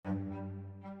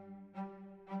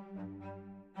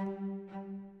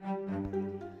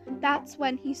That's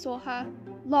when he saw her.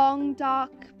 Long,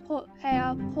 dark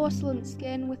hair, porcelain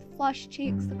skin with flushed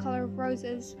cheeks the colour of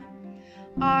roses.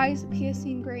 Eyes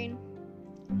piercing green.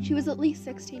 She was at least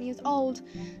 16 years old,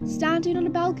 standing on a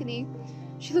balcony.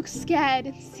 She looked scared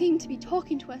and seemed to be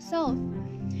talking to herself.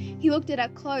 He looked at her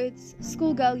clothes,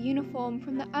 schoolgirl uniform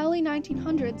from the early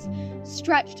 1900s,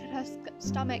 stretched at her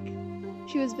stomach.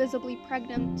 She was visibly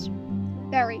pregnant.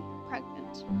 Very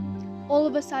pregnant. All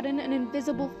of a sudden, an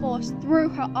invisible force threw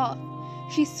her off.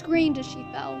 She screamed as she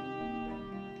fell.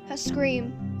 Her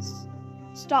scream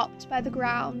stopped by the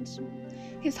ground.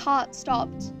 His heart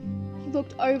stopped. He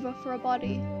looked over for a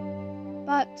body.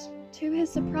 But, to his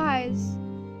surprise,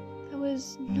 there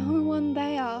was no one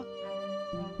there.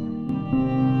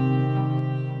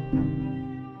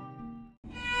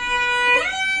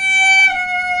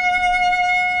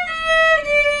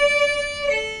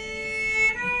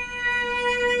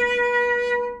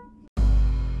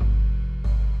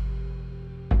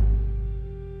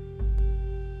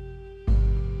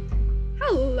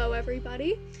 Hello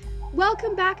everybody,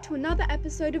 welcome back to another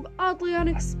episode of Oddly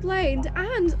Unexplained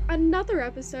and another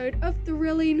episode of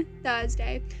Thrilling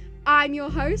Thursday. I'm your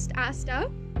host,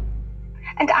 Asta.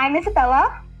 And I'm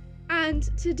Isabella. And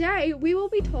today we will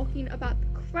be talking about the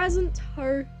Cresent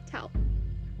Hotel.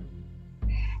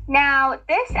 Now,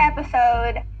 this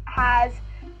episode has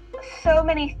so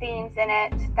many themes in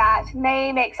it that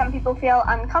may make some people feel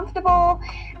uncomfortable.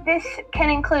 This can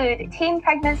include teen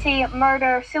pregnancy,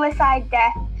 murder, suicide,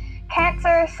 death,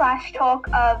 cancer / talk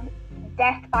of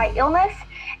death by illness,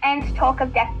 and talk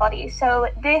of dead bodies. So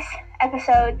this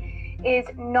episode is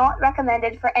not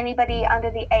recommended for anybody under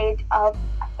the age of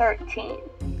 13.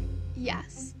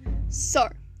 Yes. So,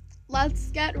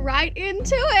 let's get right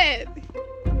into it.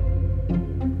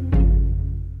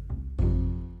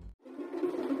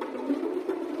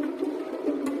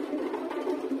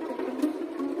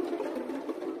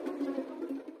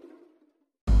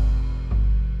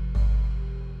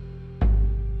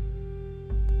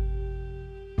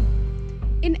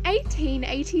 In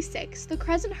 1886, the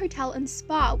Crescent Hotel and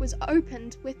Spa was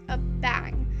opened with a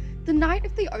bang. The night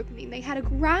of the opening, they had a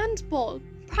grand ball.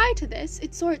 Prior to this,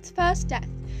 it saw its first death,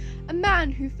 a man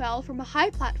who fell from a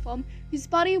high platform whose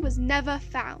body was never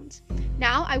found.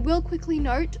 Now, I will quickly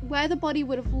note where the body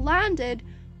would have landed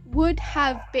would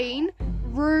have been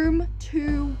room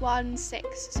 216,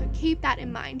 so keep that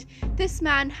in mind. This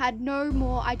man had no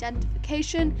more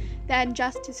identification than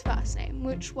just his first name,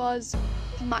 which was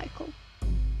Michael.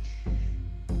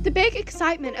 The big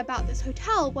excitement about this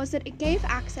hotel was that it gave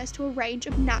access to a range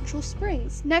of natural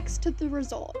springs next to the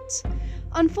resort.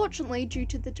 Unfortunately, due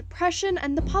to the Depression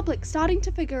and the public starting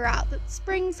to figure out that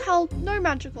springs held no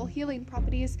magical healing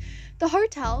properties, the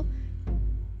hotel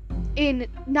in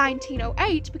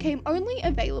 1908 became only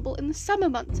available in the summer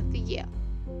months of the year.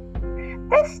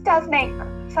 This does make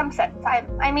some sense.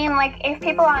 I mean, like, if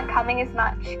people aren't coming as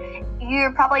much,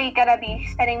 you're probably gonna be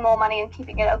spending more money and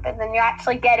keeping it open than you're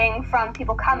actually getting from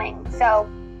people coming, so...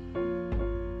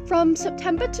 From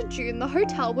September to June, the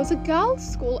hotel was a girls'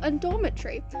 school and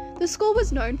dormitory. The school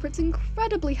was known for its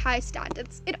incredibly high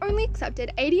standards. It only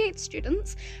accepted 88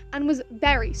 students and was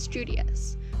very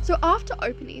studious. So after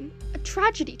opening, a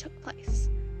tragedy took place.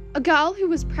 A girl who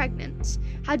was pregnant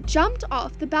had jumped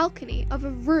off the balcony of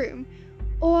a room,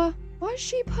 or was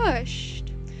she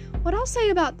pushed? What I'll say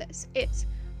about this is,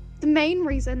 the main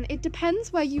reason, it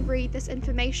depends where you read this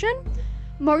information.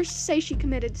 Most say she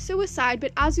committed suicide,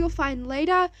 but as you'll find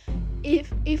later,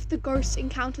 if the ghost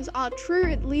encounters are true,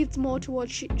 it leads more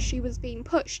towards she was being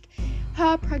pushed.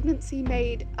 Her pregnancy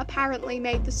apparently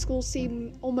made the school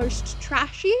seem almost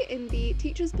trashy in the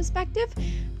teacher's perspective,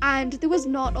 and there was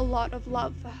not a lot of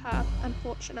love for her,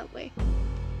 unfortunately.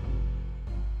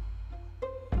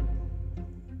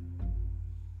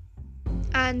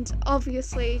 And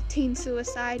obviously, teen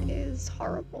suicide is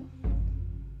horrible.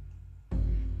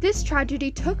 This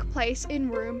tragedy took place in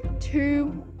room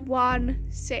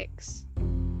 216.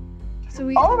 So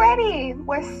Already,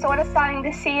 we're sort of starting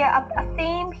to see a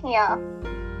theme here.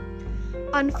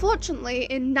 Unfortunately,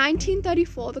 in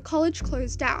 1934, the college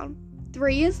closed down.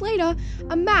 3 years later,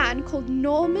 a man called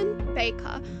Norman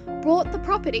Baker bought the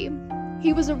property.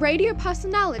 He was a radio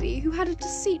personality who had a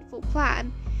deceitful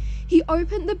plan. He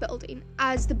opened the building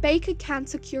as the Baker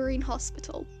Cancer Curing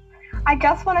Hospital. I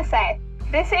just want to say,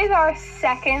 this is our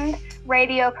second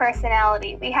radio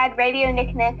personality. We had Radio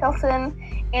Nick Nicholson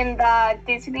in the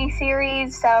Disney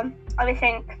series, so I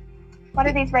think, what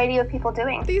are these radio people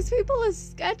doing? These people are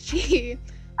sketchy.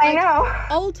 I know.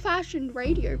 Old-fashioned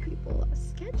radio people are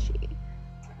sketchy.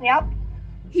 Yep.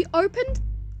 He opened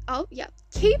Oh, yeah.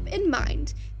 Keep in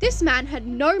mind, this man had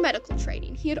no medical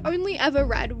training. He had only ever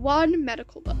read one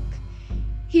medical book.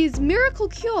 His miracle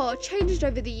cure changed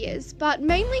over the years, but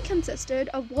mainly consisted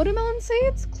of watermelon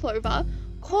seeds, clover,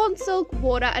 corn silk,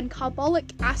 water, and carbolic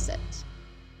acid.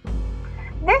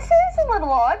 This is a little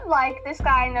odd, like this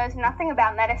guy knows nothing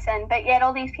about medicine, but yet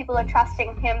all these people are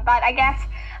trusting him. But I guess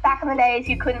back in the days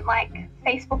you couldn't like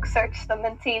Facebook search them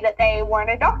and see that they weren't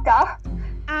a doctor.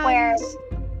 And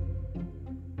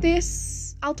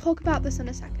this, I'll talk about this in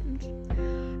a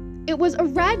second. It was a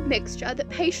red mixture that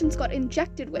patients got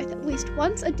injected with at least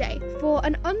once a day for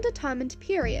an undetermined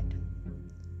period.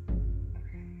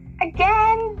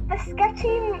 Again, the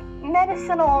sketchy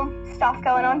medicinal stuff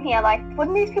going on here. Like,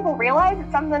 wouldn't these people realize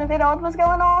that something a bit odd was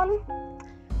going on?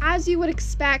 As you would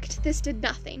expect, this did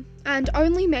nothing, and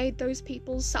only made those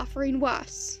people's suffering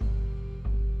worse.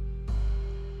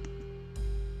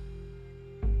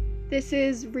 This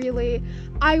is really,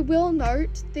 I will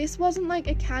note, this wasn't like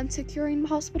a cancer curing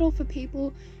hospital for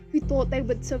people who thought they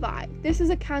would survive. This is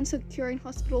a cancer curing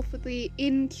hospital for the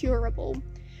incurable,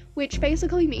 which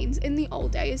basically means in the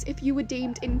old days, if you were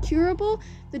deemed incurable,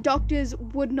 the doctors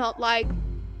would not like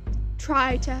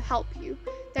try to help you.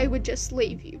 They would just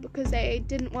leave you because they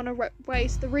didn't want to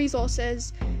waste the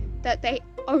resources that they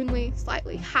only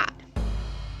slightly had.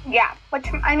 Yeah, which,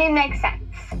 I mean, makes sense.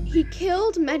 He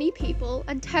killed many people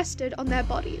and tested on their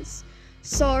bodies.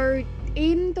 So,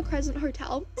 in the Crescent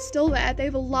Hotel, still there, they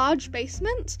have a large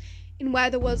basement in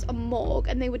where there was a morgue,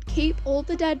 and they would keep all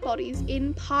the dead bodies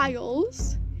in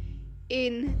piles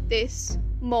in this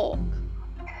morgue.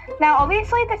 Now,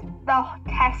 obviously, the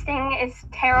testing is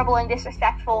terrible and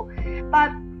disrespectful, but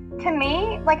to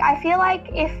me, like, I feel like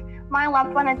if my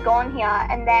loved one had gone here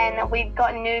and then we'd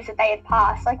gotten news that they had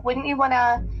passed, like, wouldn't you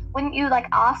like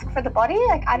ask for the body?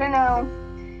 Like, I don't know,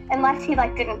 unless he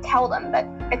like didn't tell them, but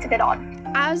it's a bit odd.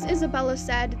 As Isabella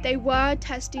said, they were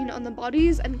testing on the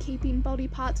bodies and keeping body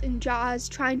parts in jars,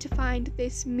 trying to find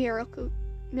this miracle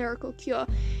cure.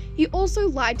 He also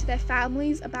lied to their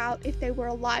families about if they were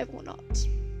alive or not.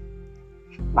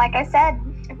 Like I said,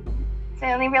 it's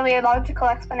the only really logical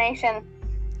explanation.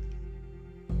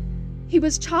 He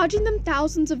was charging them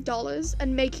thousands of dollars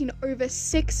and making over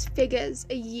 6 figures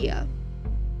a year.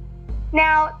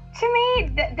 Now, to me,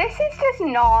 this is just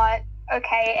not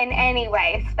okay in any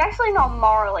way, especially not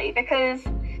morally, because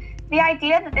the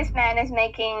idea that this man is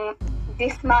making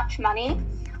this much money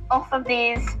off of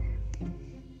these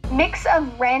mix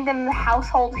of random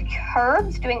household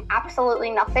herbs doing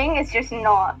absolutely nothing is just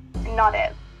not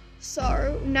it.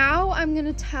 So, now I'm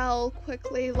gonna tell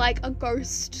quickly like a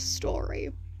ghost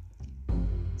story.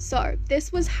 So,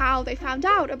 this was how they found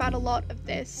out about a lot of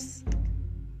this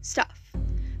stuff.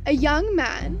 A young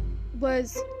man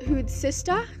whose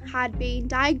sister had been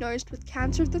diagnosed with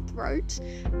cancer of the throat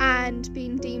and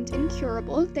been deemed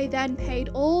incurable. They then paid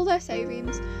all their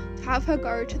savings to have her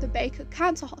go to the Baker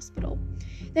Cancer Hospital.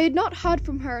 They had not heard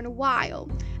from her in a while,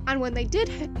 and when they did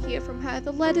hear from her,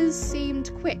 the letters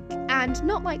seemed quick and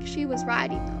not like she was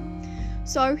writing them.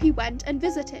 So he went and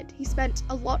visited. He spent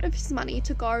a lot of his money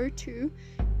to go to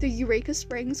the Eureka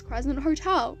Springs Crescent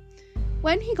Hotel.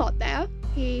 When he got there,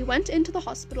 he went into the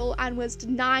hospital and was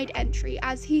denied entry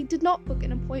as he did not book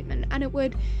an appointment, and it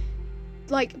would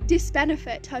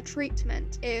disbenefit her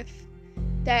treatment if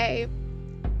they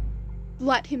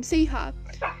let him see her.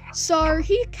 So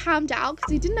he camped out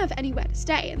because he didn't have anywhere to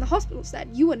stay, and the hospital said,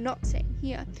 "You are not staying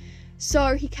here."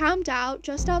 So he camped out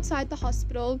just outside the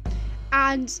hospital,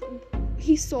 and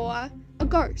he saw a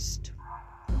ghost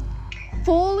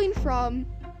falling from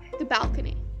the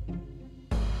balcony.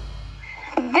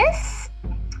 This,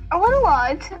 a little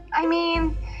odd. I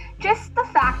mean, just the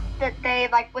fact that they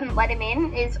wouldn't let him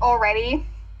in is already,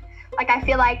 I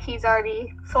feel like he's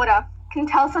already sort of can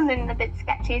tell something a bit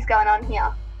sketchy is going on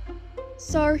here.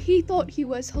 So he thought he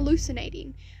was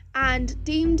hallucinating and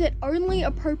deemed it only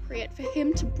appropriate for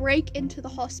him to break into the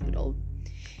hospital.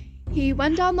 He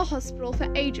went down the hospital for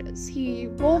ages. He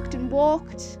walked and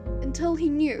walked until he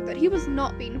knew that he was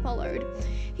not being followed.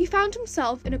 He found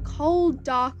himself in a cold,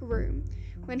 dark room.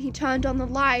 When he turned on the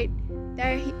light,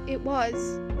 there it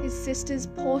was, his sister's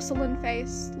porcelain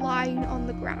face lying on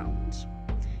the ground.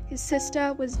 His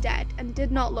sister was dead and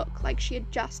did not look like she had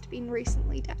just been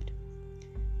recently dead.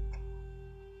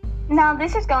 Now,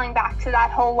 this is going back to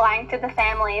that whole lying to the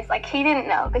families. He didn't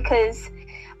know because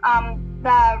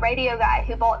the radio guy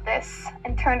who bought this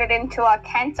and turned it into a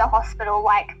cancer hospital,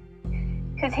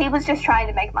 because he was just trying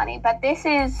to make money. But this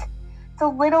is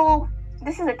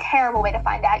a terrible way to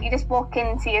find out. You just walk in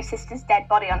and see your sister's dead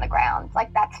body on the ground.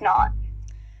 That's not.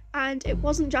 And it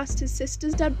wasn't just his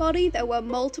sister's dead body, there were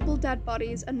multiple dead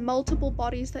bodies and multiple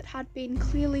bodies that had been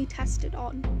clearly tested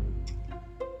on,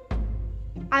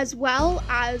 as well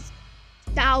as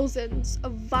thousands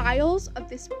of vials of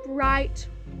this bright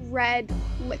red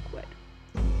liquid.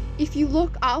 If you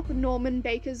look up Norman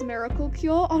Baker's miracle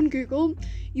cure on Google,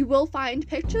 you will find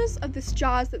pictures of this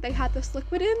jars that they had this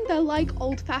liquid in. They're like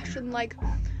old-fashioned, like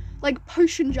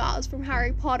potion jars from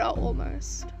Harry Potter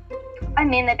almost. I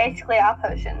mean, they basically are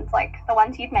potions, like the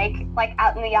ones you'd make like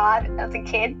out in the yard as a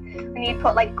kid when you'd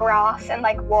put like grass and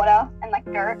like water and like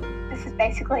dirt. This is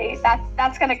basically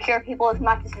that's gonna cure people as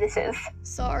much as this is.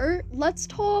 So let's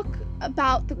talk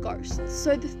about the ghosts.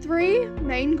 So the three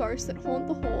main ghosts that haunt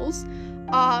the halls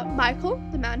are Michael,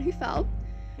 the man who fell,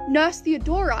 Nurse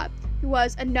Theodora, who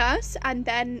was a nurse and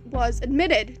then was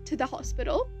admitted to the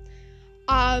hospital.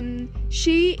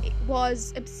 She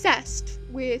was obsessed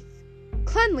with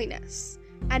cleanliness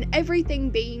and everything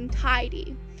being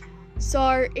tidy.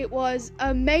 So it was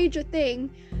a major thing.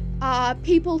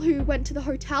 People who went to the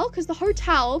hotel, because the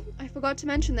hotel, I forgot to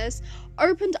mention this,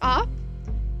 opened up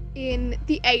in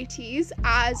the 80s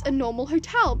as a normal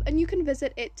hotel, and you can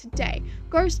visit it today.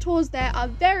 Ghost tours there are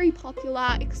very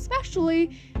popular,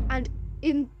 especially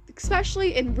in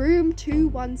room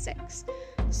 216.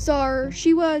 So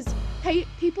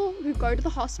people who go to the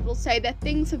hospital say their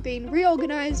things have been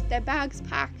reorganized, their bags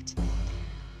packed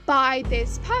by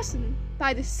this person,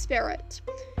 by this spirit.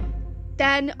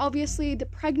 Then obviously the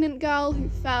pregnant girl who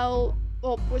fell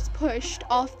or was pushed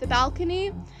off the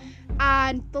balcony.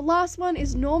 And the last one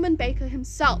is Norman Baker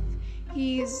himself.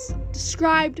 He's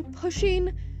described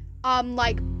pushing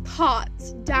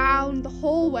carts down the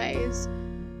hallways,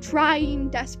 trying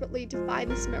desperately to find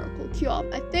this miracle cure.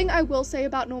 A thing I will say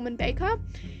about Norman Baker,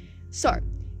 so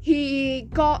he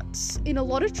got in a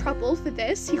lot of trouble for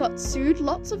this. He got sued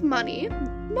lots of money,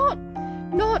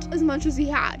 not as much as he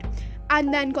had,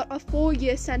 and then got a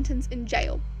 4-year sentence in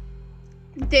jail.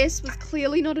 This was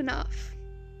clearly not enough.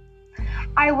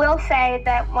 I will say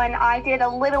that when I did a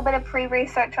little bit of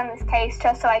pre-research on this case,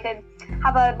 just so I could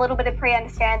have a little bit of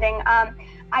pre-understanding,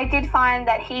 I did find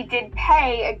that he did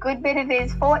pay a good bit of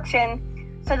his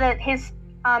fortune so that his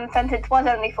sentence was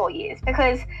only 4 years,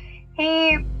 because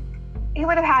he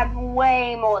would have had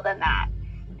way more than that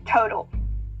total.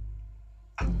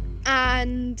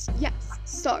 And yes,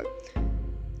 so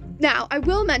now I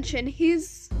will mention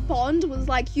his bond was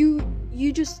like, you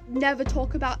just never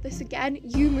talk about this again.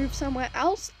 You move somewhere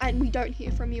else and we don't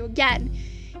hear from you again.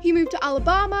 He moved to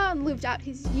Alabama and lived out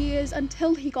his years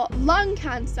until he got lung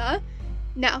cancer.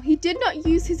 Now, he did not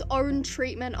use his own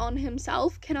treatment on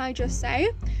himself, can I just say?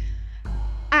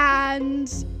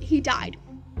 And he died.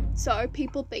 So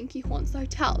people think he haunts the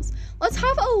hotels. Let's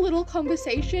have a little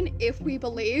conversation if we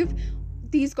believe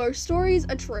these ghost stories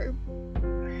are true.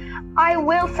 I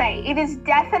will say, it is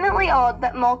definitely odd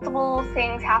that multiple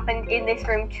things happened in this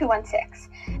room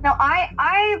 216. Now,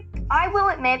 I will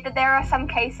admit that there are some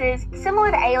cases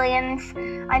similar to aliens.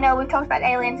 I know we've talked about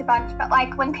aliens a bunch, but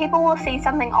like when people will see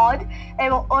something odd, they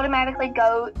will automatically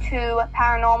go to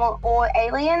paranormal or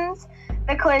aliens,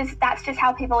 because that's just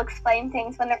how people explain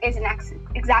things when there isn't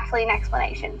exactly an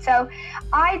explanation. So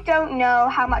I don't know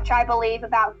how much I believe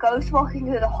about ghosts walking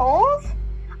through the halls.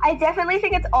 I definitely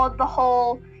think it's odd, the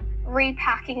whole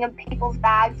repacking of people's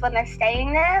bags when they're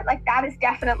staying there. Like, that is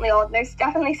definitely odd. There's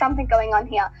definitely something going on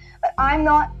here. But I'm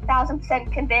not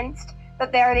 1,000% convinced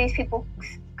that there are these people's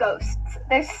ghosts.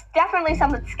 There's definitely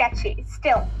something sketchy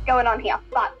still going on here,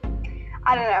 but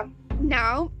I don't know.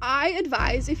 Now, I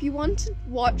advise, if you want to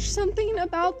watch something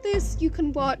about this, you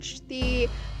can watch the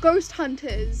Ghost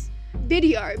Hunters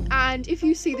video. And if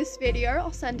you see this video,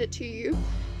 I'll send it to you.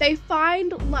 They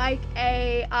find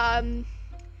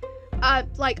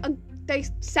they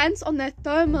sense on their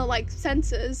thermal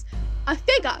sensors a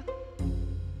figure,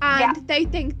 and they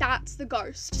think that's the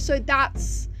ghost. So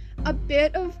that's a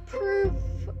bit of proof.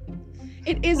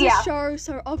 It is a show,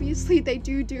 so obviously they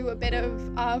do a bit of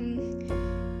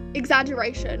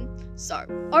exaggeration. So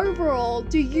overall,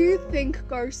 do you think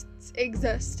ghosts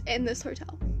exist in this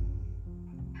hotel?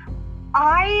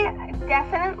 I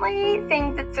definitely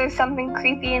think that there's something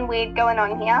creepy and weird going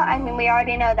on here. I mean, we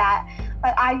already know that,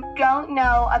 but I don't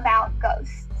know about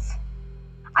ghosts.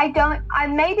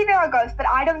 Maybe there are ghosts, but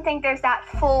I don't think there's that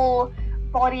full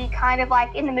body, kind of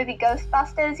like in the movie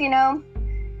Ghostbusters, you know?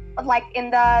 Like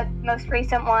in the most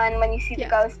recent one, when you see the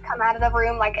ghost come out of the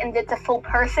room, and it's a full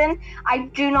person. I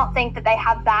do not think that they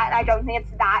have that, and I don't think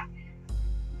it's that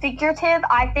figurative.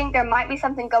 I think there might be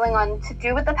something going on to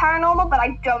do with the paranormal, but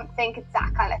I don't think it's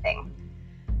that kind of thing.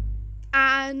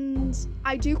 And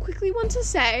I do quickly want to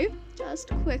say, just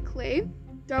quickly,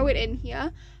 throw it in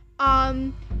here,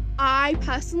 I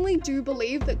personally do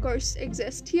believe that ghosts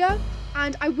exist here,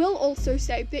 and I will also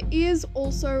say there is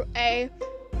also a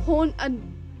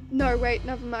no, wait,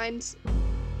 never mind.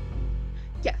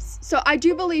 Yes, so I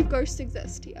do believe ghosts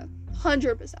exist here,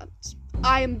 100%.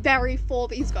 I am very for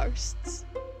these ghosts.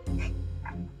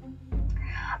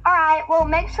 Alright, well,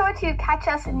 make sure to catch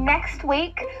us next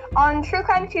week. On True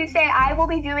Crime Tuesday, I will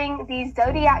be doing the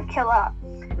Zodiac Killer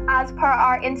as per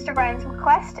our Instagram's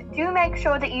request. Do make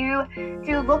sure that you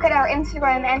do look at our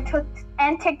Instagram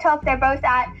and TikTok. They're both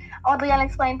at Oddly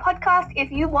Unexplained Podcast.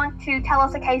 If you want to tell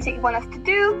us a case that you want us to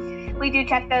do, we do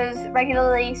check those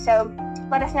regularly, so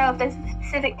let us know if there's a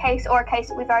specific case or a case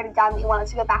that we've already done that you want us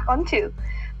to go back onto.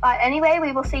 But anyway,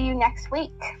 we will see you next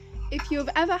week. If you have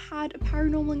ever had a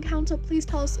paranormal encounter, please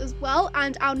tell us as well.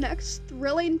 And our next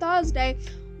Thrilling Thursday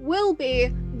will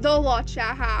be The Watcher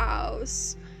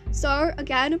House. So,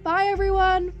 again, bye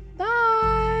everyone.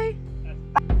 Bye!